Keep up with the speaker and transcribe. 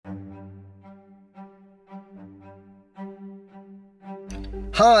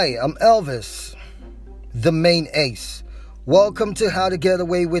Hi, I'm Elvis, the main ace. Welcome to How to Get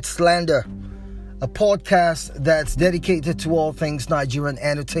Away with Slander, a podcast that's dedicated to all things Nigerian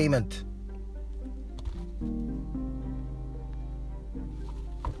entertainment.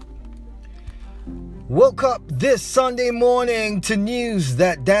 Woke up this Sunday morning to news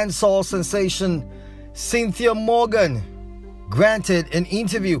that dancehall sensation Cynthia Morgan granted an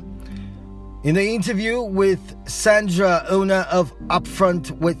interview. In the interview with Sandra, owner of Upfront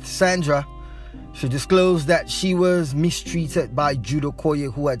with Sandra, she disclosed that she was mistreated by Jude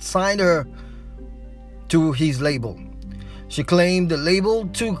Okoye, who had signed her to his label. She claimed the label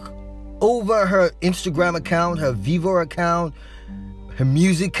took over her Instagram account, her Vivo account, her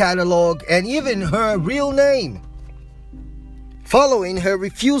music catalog, and even her real name, following her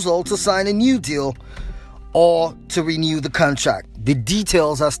refusal to sign a new deal or to renew the contract. The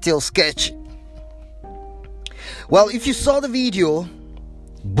details are still sketchy. Well, if you saw the video,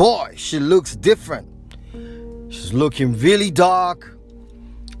 boy, she looks different. She's looking really dark.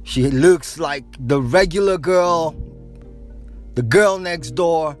 She looks like the regular girl, the girl next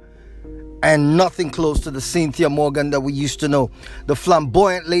door, and nothing close to the Cynthia Morgan that we used to know. The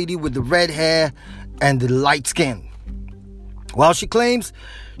flamboyant lady with the red hair and the light skin. Well, she claims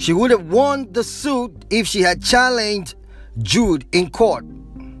she would have won the suit if she had challenged Jude in court,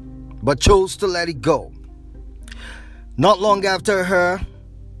 but chose to let it go. Not long after her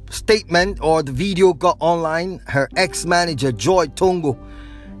statement or the video got online, her ex-manager Joy Tongo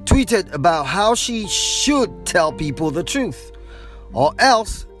tweeted about how she should tell people the truth, or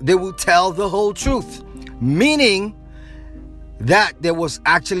else they will tell the whole truth, meaning that there was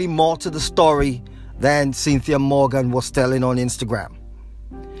actually more to the story than Cynthia Morgan was telling on Instagram.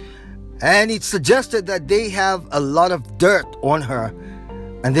 And it suggested that they have a lot of dirt on her,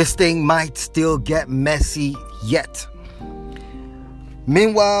 and this thing might still get messy yet.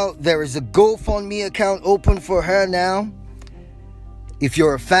 Meanwhile, there is a GoFundMe account open for her now. If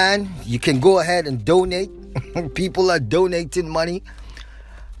you're a fan, you can go ahead and donate. People are donating money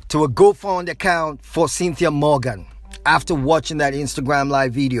to a GoFundMe account for Cynthia Morgan after watching that Instagram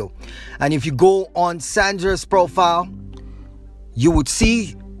live video. And if you go on Sandra's profile, you would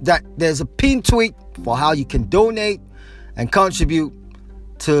see that there's a pinned tweet for how you can donate and contribute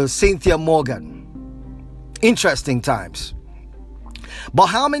to Cynthia Morgan. Interesting times. But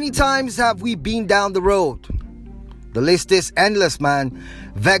how many times have we been down the road? The list is endless, man.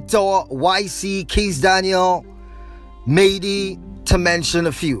 Vector, YC, Keys Daniel, Mady, to mention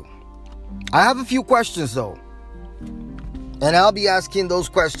a few. I have a few questions though, and I'll be asking those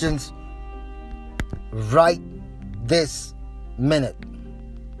questions right this minute.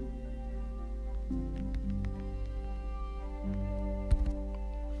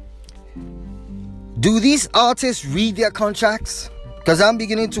 Do these artists read their contracts? Because I'm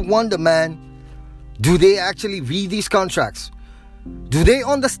beginning to wonder, man. Do they actually read these contracts? Do they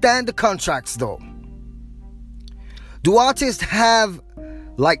understand the contracts though? Do artists have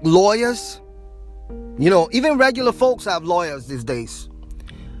like lawyers? You know, even regular folks have lawyers these days.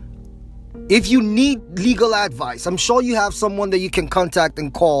 If you need legal advice, I'm sure you have someone that you can contact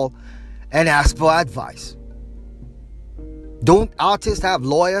and call and ask for advice. Don't artists have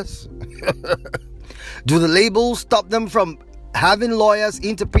lawyers? Do the labels stop them from having lawyers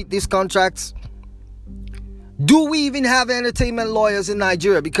interpret these contracts? Do we even have entertainment lawyers in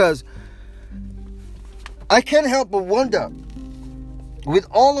Nigeria? Because I can't help but wonder, with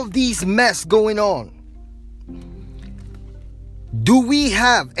all of these mess going on, do we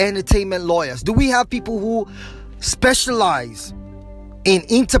have entertainment lawyers? Do we have people who specialize in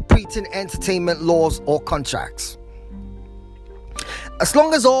interpreting entertainment laws or contracts? As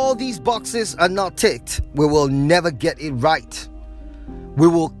long as all these boxes are not ticked, we will never get it right. We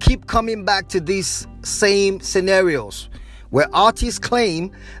will keep coming back to these same scenarios where artists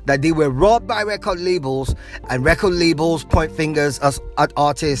claim that they were robbed by record labels, and record labels point fingers at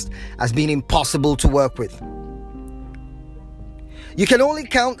artists as being impossible to work with. You can only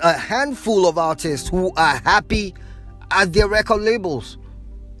count a handful of artists who are happy at their record labels.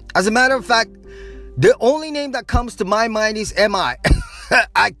 As a matter of fact, the only name that comes to my mind is MI.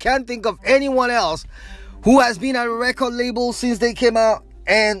 I can't think of anyone else who has been at a record label since they came out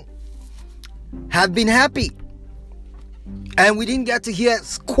and have been happy. And we didn't get to hear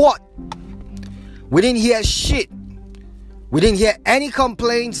squat. We didn't hear shit. We didn't hear any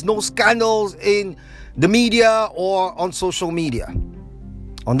complaints, no scandals in the media or on social media.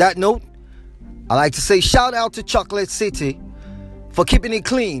 On that note, I like to say shout out to Chocolate City for keeping it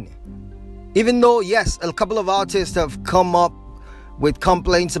clean. Even though, yes, a couple of artists have come up with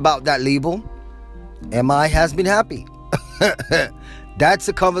complaints about that label, MI has been happy. That's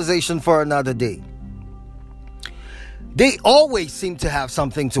a conversation for another day. They always seem to have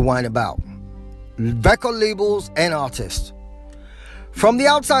something to whine about. Record labels and artists. From the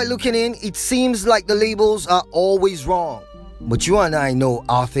outside looking in, it seems like the labels are always wrong. But you and I know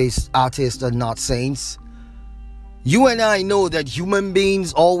artists are not saints. You and I know that human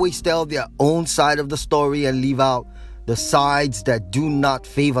beings always tell their own side of the story and leave out the sides that do not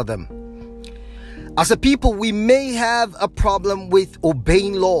favor them. As a people, we may have a problem with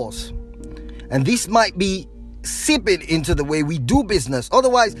obeying laws. And this might be seeping into the way we do business.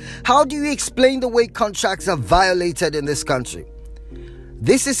 Otherwise, how do you explain the way contracts are violated in this country?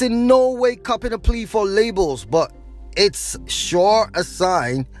 This is in no way cupping a plea for labels, but it's sure a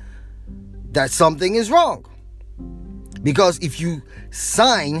sign that something is wrong. Because if you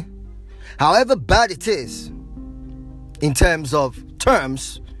sign, however bad it is, in terms of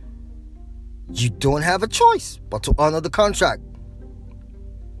terms, you don't have a choice but to honor the contract.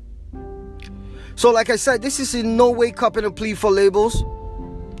 So like I said, this is in no way cupping a plea for labels.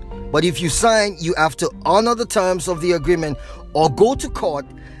 But if you sign, you have to honor the terms of the agreement or go to court.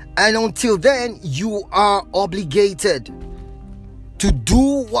 And until then, you are obligated to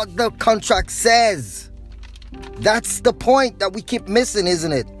do what the contract says. That's the point that we keep missing,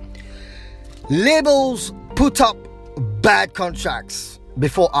 isn't it? Labels put up bad contracts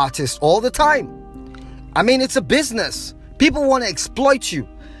before artists all the time. I mean, it's a business. People want to exploit you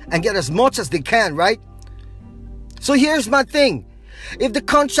and get as much as they can, right? So here's my thing. If the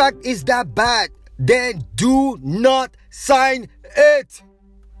contract is that bad, then do not sign it.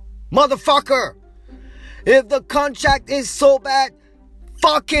 Motherfucker. If the contract is so bad,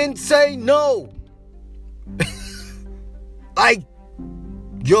 fucking say no. Like,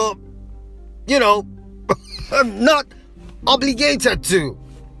 I'm not obligated to.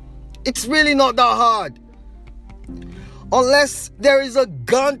 It's really not that hard. Unless there is a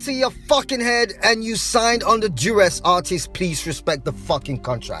gun to your fucking head and you signed under duress, artists, please respect the fucking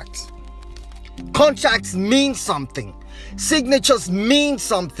contracts. Contracts mean something. Signatures mean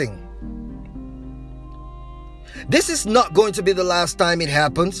something. This is not going to be the last time it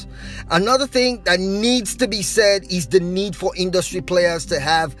happens. Another thing that needs to be said is the need for industry players to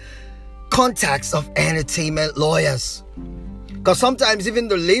have contacts of entertainment lawyers. Because sometimes even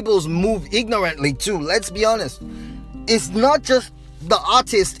the labels move ignorantly too. Let's be honest. It's not just the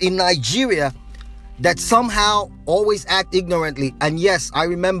artists in Nigeria that somehow always act ignorantly. And yes, I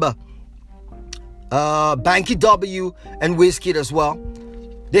remember Banky W and Wizkid as well.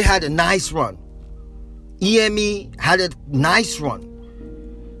 They had a nice run. EME had a nice run.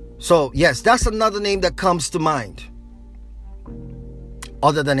 So yes, that's another name that comes to mind.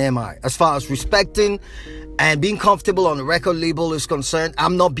 Other than MI. As far as respecting and being comfortable on the record label is concerned,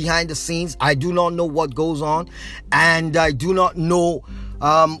 I'm not behind the scenes. I do not know what goes on. And I do not know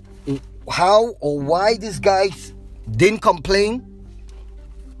how or why these guys didn't complain.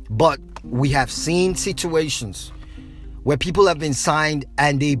 But we have seen situations where people have been signed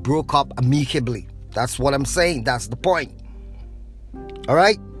and they broke up amicably. That's what I'm saying. That's the point. All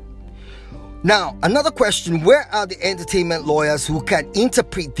right. Now, another question. Where are the entertainment lawyers who can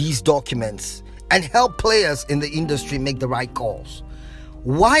interpret these documents and help players in the industry make the right calls?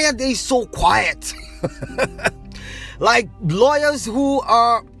 Why are they so quiet? Like lawyers who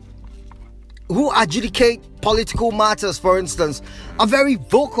adjudicate political matters, for instance, are very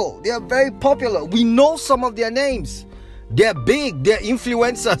vocal. They are very popular. We know some of their names. They're big. They're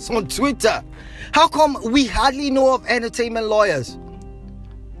influencers on Twitter. How come we hardly know of entertainment lawyers?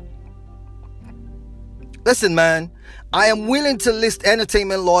 Listen, man, I am willing to list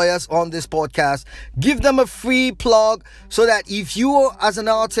entertainment lawyers on this podcast. Give them a free plug so that if you, as an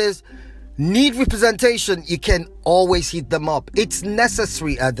artist, need representation, you can always hit them up. It's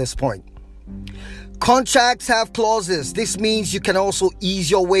necessary at this point. Contracts have clauses. This means you can also ease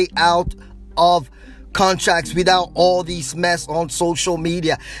your way out of contracts without all these mess on social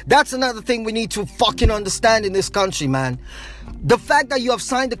media. That's another thing we need to fucking understand in this country, man. The fact that you have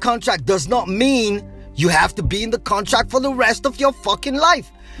signed the contract does not mean you have to be in the contract for the rest of your fucking life.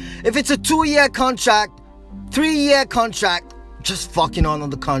 If it's a 2-year contract, 3-year contract, just fucking honor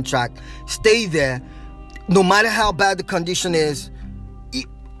the contract. Stay there. No matter how bad the condition is,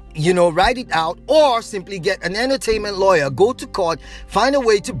 write it out, or simply get an entertainment lawyer, go to court, find a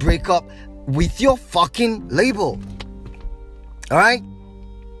way to break up with your fucking label. All right?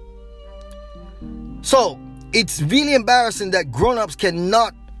 So, it's really embarrassing that grown-ups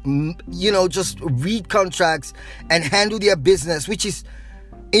cannot, just read contracts and handle their business, which is,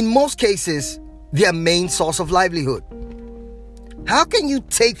 in most cases, their main source of livelihood. How can you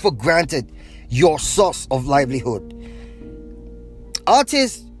take for granted your source of livelihood?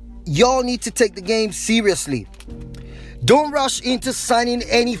 Artists, y'all need to take the game seriously. Don't rush into signing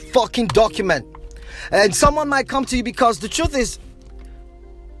any fucking document. And someone might come to you because the truth is,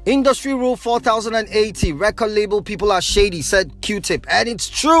 Industry Rule 4080, record label people are shady, said Q-Tip. And it's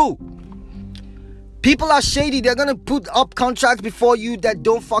true. People are shady. They're going to put up contracts before you that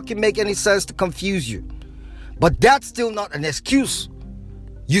don't fucking make any sense to confuse you. But that's still not an excuse.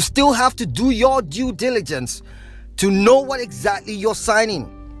 You still have to do your due diligence to know what exactly you're signing.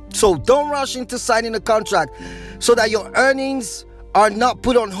 So don't rush into signing a contract so that your earnings are not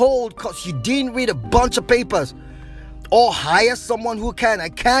put on hold because you didn't read a bunch of papers. Or hire someone who can. I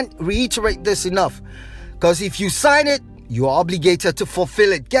can't reiterate this enough. Because if you sign it, you're obligated to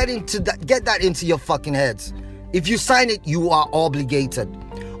fulfill it. Get that into your fucking heads. If you sign it, you are obligated.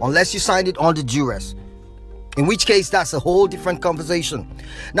 Unless you signed it under duress. In which case, that's a whole different conversation.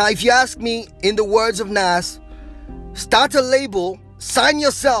 Now, if you ask me, in the words of Nas, start a label, sign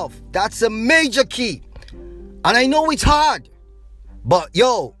yourself. That's a major key. And I know it's hard. But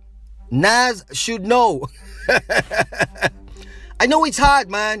yo, Nas should know. I know it's hard,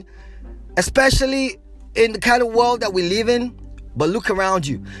 man. Especially in the kind of world that we live in. But look around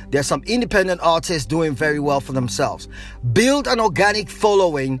you. There's some independent artists doing very well for themselves. Build an organic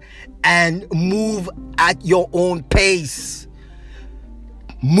following and move at your own pace.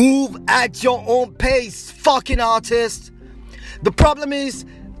 Move at your own pace, fucking artists. The problem is,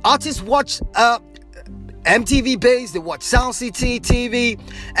 artists watch MTV Base, they watch Sound City TV,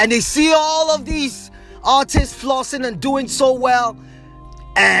 and they see all of these artists flossing and doing so well,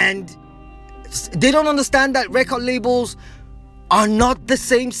 and they don't understand that record labels are not the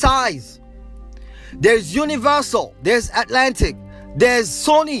same size. There's Universal, there's Atlantic, there's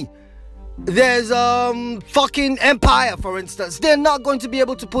Sony, there's fucking Empire, for instance. They're not going to be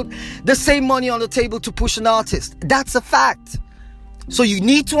able to put the same money on the table to push an artist. That's a fact. So you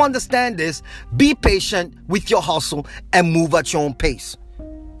need to understand this, be patient with your hustle, and move at your own pace.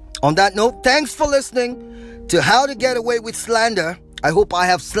 On that note, thanks for listening to How to Get Away with Slander. I hope I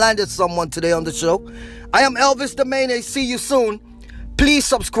have slandered someone today on the show. I am Elvis the Mayonnaise. See you soon. Please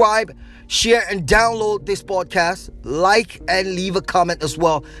subscribe, share, and download this podcast. Like and leave a comment as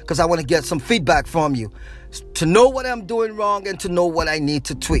well, because I want to get some feedback from you to know what I'm doing wrong and to know what I need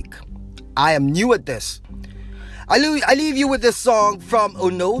to tweak. I am new at this. I leave you with this song from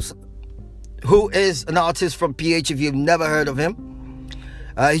Unknows, who is an artist from PH if you've never heard of him.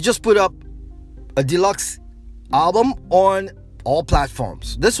 He just put up a deluxe album on all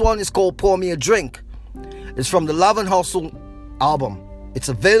platforms. This one is called Pour Me a Drink. It's from the Love and Hustle album. It's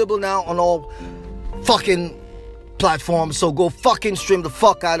available now on all fucking platforms, so go fucking stream the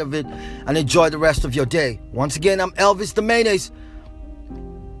fuck out of it and enjoy the rest of your day. Once again, I'm Elvis the Mayonnaise.